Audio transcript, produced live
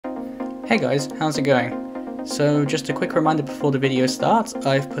Hey guys, how's it going? So just a quick reminder before the video starts,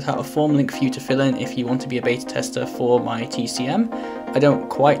 I've put out a form link for you to fill in if you want to be a beta tester for my TCM. I don't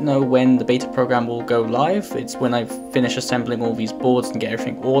quite know when the beta program will go live. It's when I finish assembling all these boards and get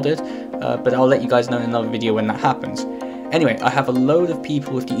everything ordered, but I'll let you guys know in another video when that happens. Anyway, I have a load of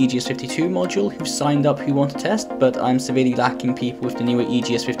people with the EGS52 module who've signed up who want to test, but I'm severely lacking people with the newer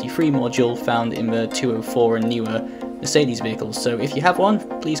EGS53 module found in the 204 and newer Mercedes vehicles, so if you have one,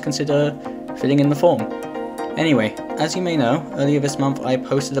 please consider filling in the form. Anyway, as you may know, earlier this month I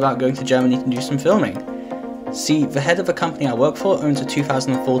posted about going to Germany to do some filming. See, the head of the company I work for owns a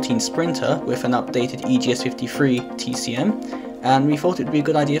 2014 Sprinter with an updated EGS53 TCM, and we thought it would be a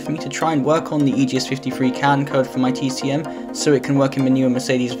good idea for me to try and work on the EGS53 CAN code for my TCM so it can work in the newer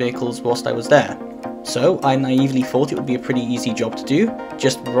Mercedes vehicles whilst I was there. So I naively thought it would be a pretty easy job to do.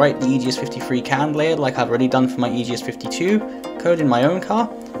 Just write the EGS53 CAN layer like I've already done for my EGS52 code in my own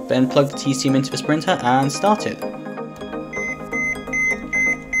car, then plug the TCM into the Sprinter and start it.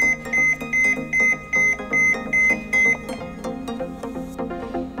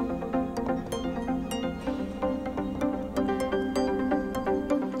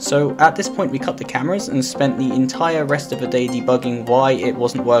 So at this point we cut the cameras and spent the entire rest of the day debugging why it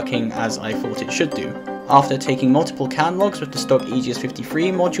wasn't working as I thought it should do. After taking multiple CAN logs with the stock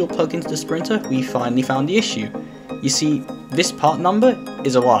EGS53 module plugged into the Sprinter, we finally found the issue. You see, this part number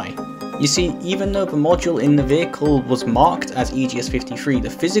is a lie. You see, even though the module in the vehicle was marked as EGS53, the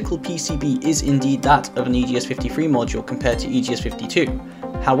physical PCB is indeed that of an EGS53 module compared to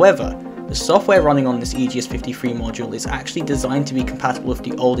EGS52. However, the software running on this EGS53 module is actually designed to be compatible with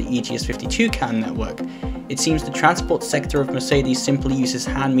the older EGS52 CAN network. It seems the transport sector of Mercedes simply uses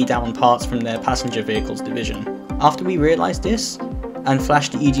hand-me-down parts from their passenger vehicles division. After we realised this, and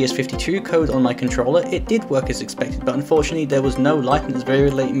flashed the EGS52 code on my controller, it did work as expected, but unfortunately there was no light and it was very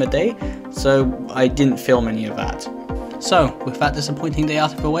late in the day, so I didn't film any of that. So, with that disappointing day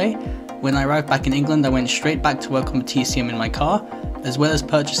out of the way, when I arrived back in England I went straight back to work on the TCM in my car, as well as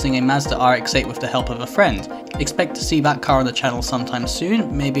purchasing a Mazda RX-8 with the help of a friend. Expect to see that car on the channel sometime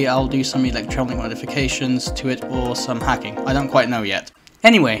soon. Maybe I'll do some electronic modifications to it or some hacking, I don't quite know yet.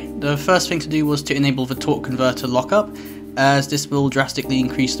 Anyway, the first thing to do was to enable the torque converter lockup, as this will drastically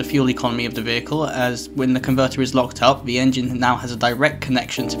increase the fuel economy of the vehicle, as when the converter is locked up, the engine now has a direct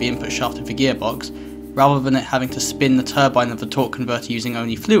connection to the input shaft of the gearbox, rather than it having to spin the turbine of the torque converter using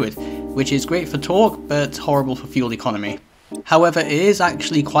only fluid, which is great for torque, but horrible for fuel economy. However, it is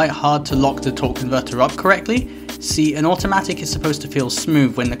actually quite hard to lock the torque converter up correctly. See, an automatic is supposed to feel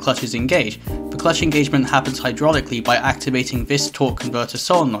smooth when the clutch is engaged. The clutch engagement happens hydraulically by activating this torque converter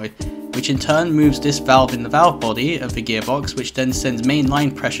solenoid, which in turn moves this valve in the valve body of the gearbox, which then sends main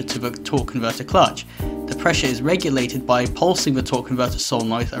line pressure to the torque converter clutch. The pressure is regulated by pulsing the torque converter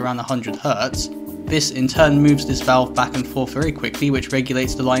solenoid around 100 Hz. This in turn moves this valve back and forth very quickly, which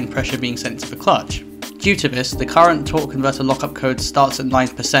regulates the line pressure being sent to the clutch. Due to this, the current torque converter lockup code starts at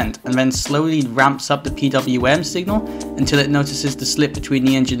 9% and then slowly ramps up the PWM signal until it notices the slip between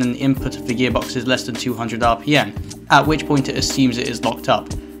the engine and the input of the gearbox is less than 200 RPM, at which point it assumes it is locked up.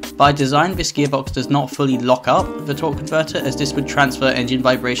 By design, this gearbox does not fully lock up the torque converter, as this would transfer engine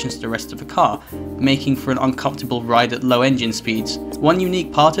vibrations to the rest of the car, making for an uncomfortable ride at low engine speeds. One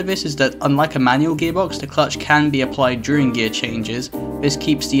unique part of this is that unlike a manual gearbox, the clutch can be applied during gear changes. This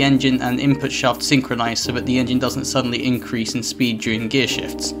keeps the engine and input shaft synchronized so that the engine doesn't suddenly increase in speed during gear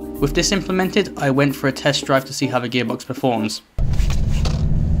shifts. With this implemented, I went for a test drive to see how the gearbox performs.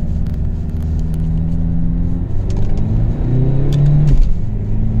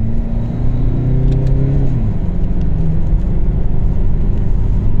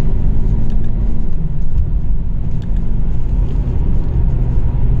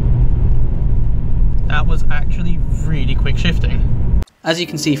 That was actually really quick shifting. As you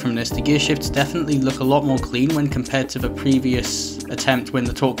can see from this, the gear shifts definitely look a lot more clean when compared to the previous attempt when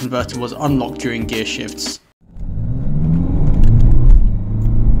the torque converter was unlocked during gear shifts.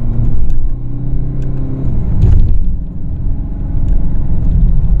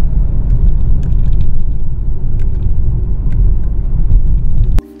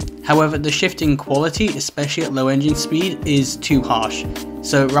 However, the shifting quality, especially at low engine speed, is too harsh.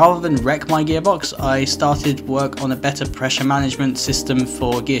 So rather than wreck my gearbox, I started work on a better pressure management system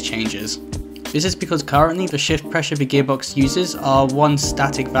for gear changes. This is because currently the shift pressure the gearbox uses are one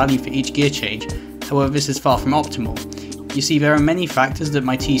static value for each gear change. However, this is far from optimal. You see, there are many factors that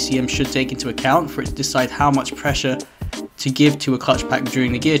my TCM should take into account for it to decide how much pressure to give to a clutch pack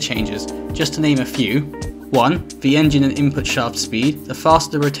during the gear changes. Just to name a few: 1. The engine and input shaft speed. The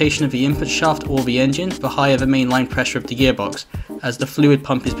faster the rotation of the input shaft or the engine, the higher the mainline pressure of the gearbox, as the fluid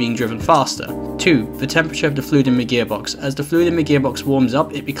pump is being driven faster. 2. The temperature of the fluid in the gearbox. As the fluid in the gearbox warms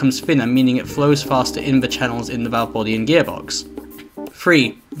up, it becomes thinner, meaning it flows faster in the channels in the valve body and gearbox.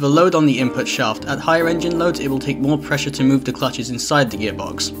 3. The load on the input shaft. At higher engine loads, it will take more pressure to move the clutches inside the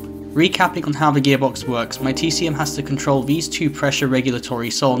gearbox. Recapping on how the gearbox works, my TCM has to control these two pressure regulatory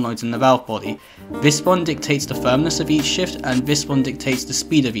solenoids in the valve body. This one dictates the firmness of each shift, and this one dictates the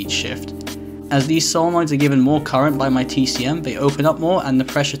speed of each shift. As these solenoids are given more current by my TCM, they open up more and the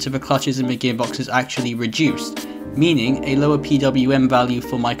pressure to the clutches in the gearbox is actually reduced, meaning a lower PWM value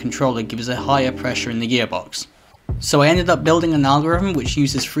for my controller gives a higher pressure in the gearbox. So I ended up building an algorithm which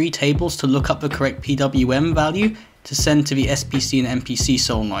uses 3 tables to look up the correct PWM value to send to the SPC and MPC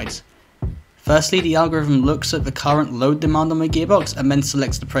solenoids. Firstly, the algorithm looks at the current load demand on the gearbox and then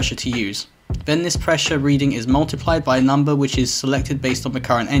selects the pressure to use. Then this pressure reading is multiplied by a number which is selected based on the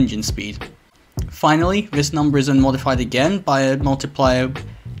current engine speed. Finally, this number is then modified again by a multiplier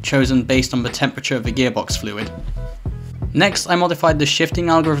chosen based on the temperature of the gearbox fluid. Next, I modified the shifting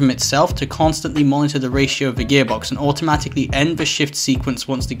algorithm itself to constantly monitor the ratio of the gearbox and automatically end the shift sequence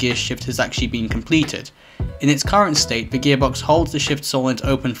once the gear shift has actually been completed. In its current state, the gearbox holds the shift solenoids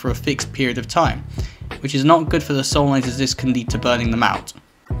open for a fixed period of time, which is not good for the solenoids as this can lead to burning them out.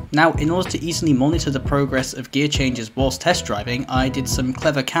 Now, in order to easily monitor the progress of gear changes whilst test driving, I did some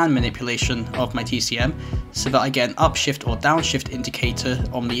clever CAN manipulation of my TCM so that I get an upshift or downshift indicator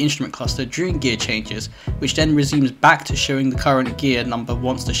on the instrument cluster during gear changes, which then resumes back to showing the current gear number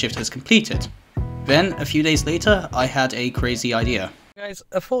once the shift has completed. Then, a few days later, I had a crazy idea. Guys,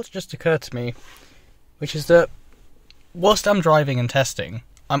 a thought just occurred to me, which is that whilst I'm driving and testing,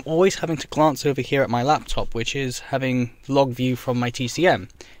 I'm always having to glance over here at my laptop, which is having log view from my TCM,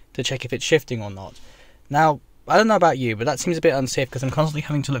 to check if it's shifting or not. Now, I don't know about you, but that seems a bit unsafe because I'm constantly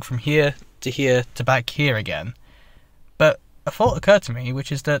having to look from here to back here again. But a thought occurred to me,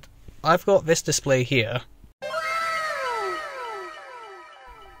 which is that I've got this display here,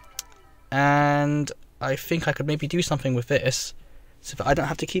 and I think I could maybe do something with this so that I don't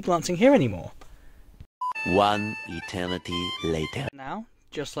have to keep glancing here anymore. One eternity later. Now,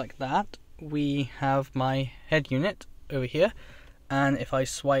 just like that, we have my head unit over here, and if I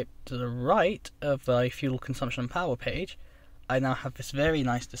swipe to the right of the fuel consumption and power page, I now have this very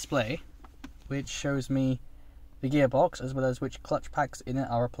nice display which shows me the gearbox as well as which clutch packs in it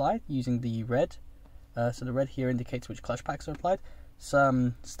are applied using the red. So the red here indicates which clutch packs are applied,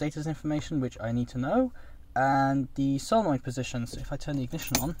 some status information which I need to know, and the solenoid position. So if I turn the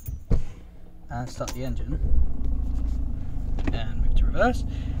ignition on and start the engine and move to reverse,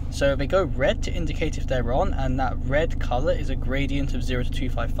 so they go red to indicate if they're on, and that red colour is a gradient of 0 to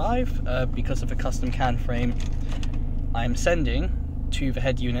 255 because of the custom CAN frame I'm sending to the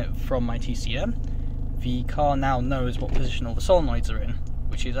head unit from my TCM. The car now knows what position all the solenoids are in,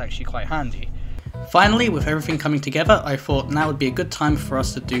 which is actually quite handy. Finally, with everything coming together, I thought now would be a good time for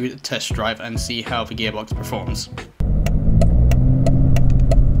us to do the test drive and see how the gearbox performs.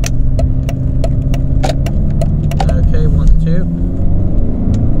 Okay, 1 to 2.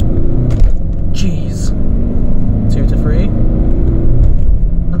 Jeez. 2 to 3.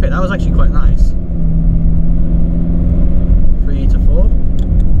 Okay, that was actually quite nice. 3 to 4.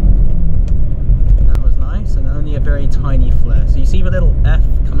 That was nice, and only a very tiny flare. So you see the little F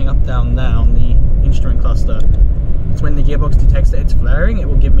coming up down there on the instrument cluster. It's when the gearbox detects that it's flaring, it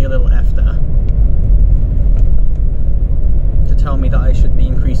will give me a little F there to tell me that I should be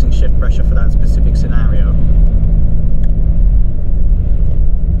increasing shift pressure for that specific scenario.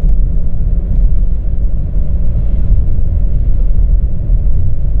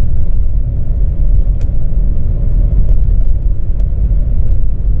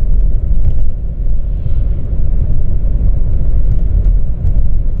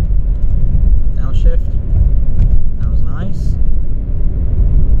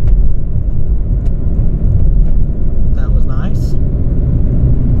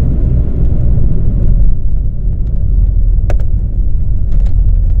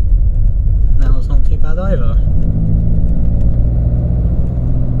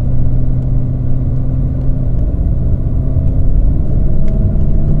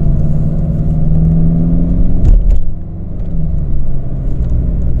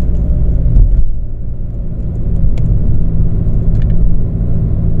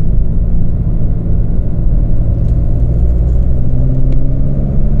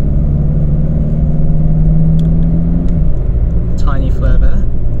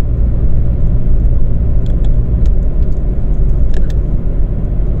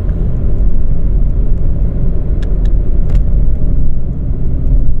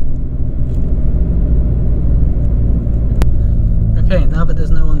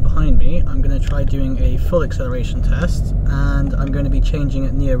 behind me, I'm going to try doing a full acceleration test, and I'm going to be changing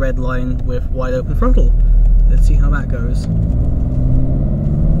it near red line with wide open throttle. Let's see how that goes.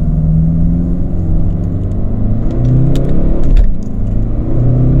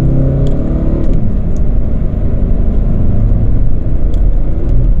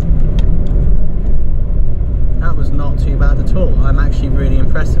 That was not too bad at all. I'm actually really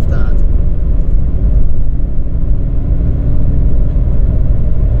impressed with that.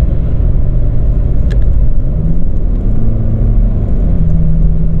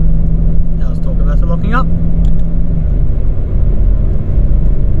 Locking up.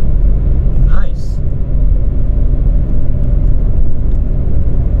 Nice.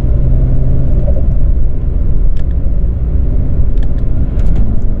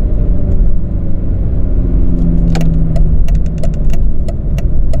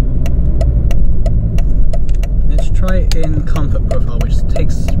 Let's try it in comfort profile, which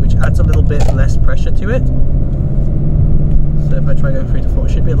adds a little bit less pressure to it. So if I try going 3 to 4,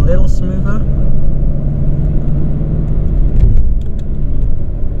 it should be a little smoother.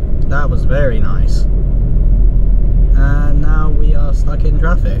 That was very nice. And now we are stuck in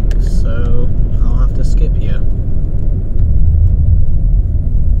traffic, so I'll have to skip here.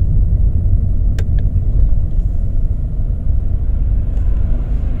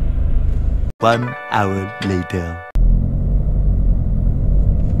 One hour later.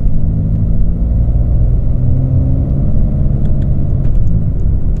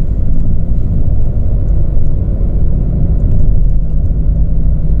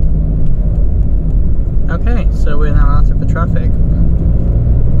 Okay, so we're now out of the traffic.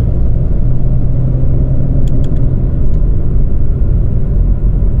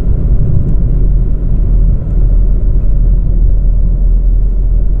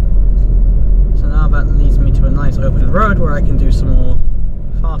 So now that leads me to a nice open road where I can do some more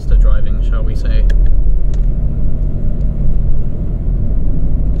faster driving, shall we say.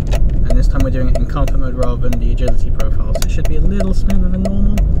 And this time we're doing it in comfort mode rather than the agility profile, so it should be a little smoother than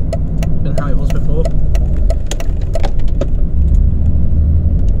normal than how it was before.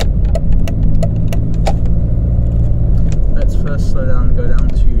 Let's first slow down and go down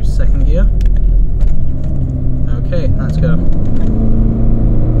to second gear. Okay, let's go.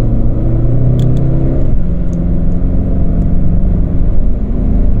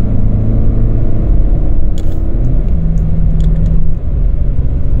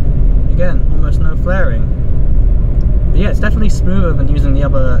 Again, almost no flaring. But yeah, it's definitely smoother than using the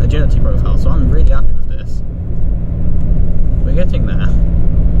other agility profile, so I'm really happy with this. We're getting there.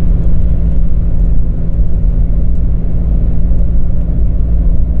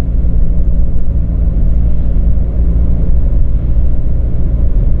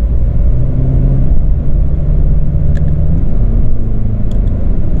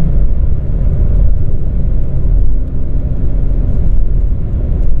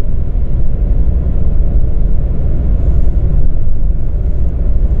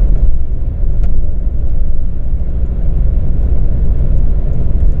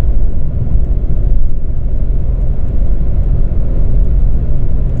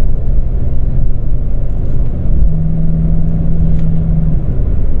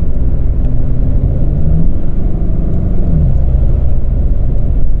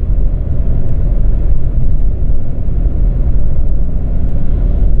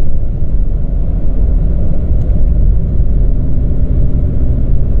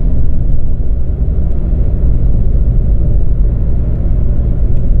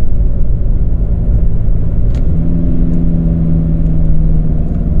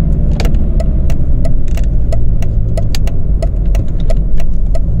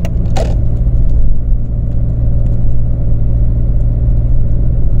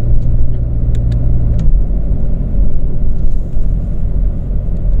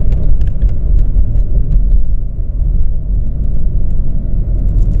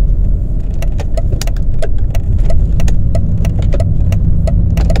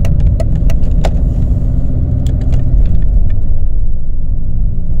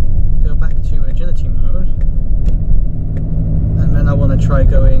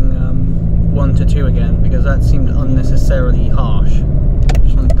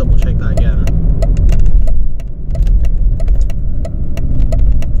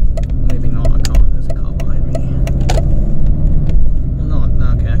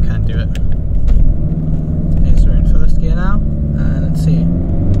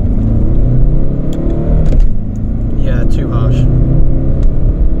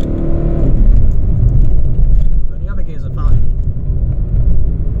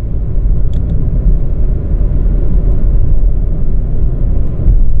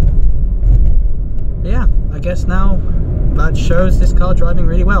 guess now that shows this car driving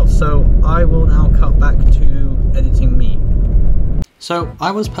really well, so I will now cut back to editing me. So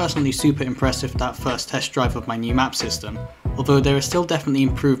I was personally super impressed with that first test drive of my new map system, although there are still definitely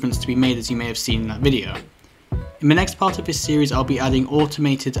improvements to be made, as you may have seen in that video. In the next part of this series I'll be adding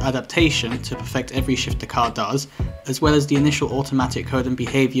automated adaptation to perfect every shift the car does, as well as the initial automatic code and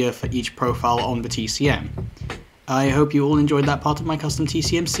behaviour for each profile on the TCM. I hope you all enjoyed that part of my custom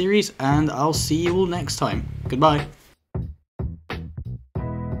TCM series, and I'll see you all next time. Goodbye.